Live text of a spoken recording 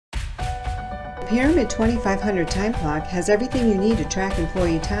Pyramid 2500 time clock has everything you need to track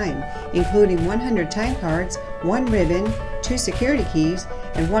employee time, including 100 time cards, 1 ribbon, 2 security keys,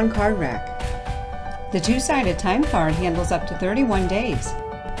 and 1 card rack. The two-sided time card handles up to 31 days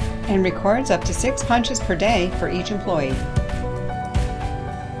and records up to 6 punches per day for each employee.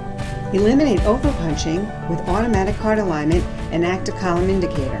 Eliminate overpunching with automatic card alignment and active column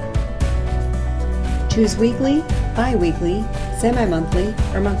indicator. Choose weekly, bi-weekly, semi-monthly,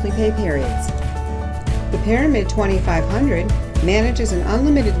 or monthly pay periods. The Pyramid 2500 manages an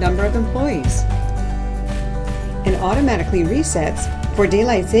unlimited number of employees and automatically resets for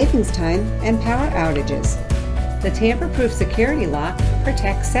daylight savings time and power outages. The tamper-proof security lock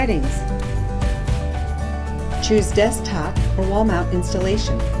protects settings. Choose desktop or wall mount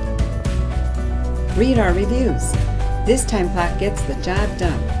installation. Read our reviews. This time clock gets the job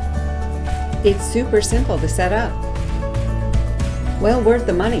done. It's super simple to set up. Well worth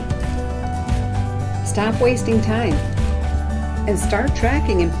the money. Stop wasting time and start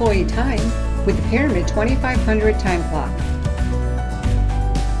tracking employee time with the Pyramid 2500 time clock.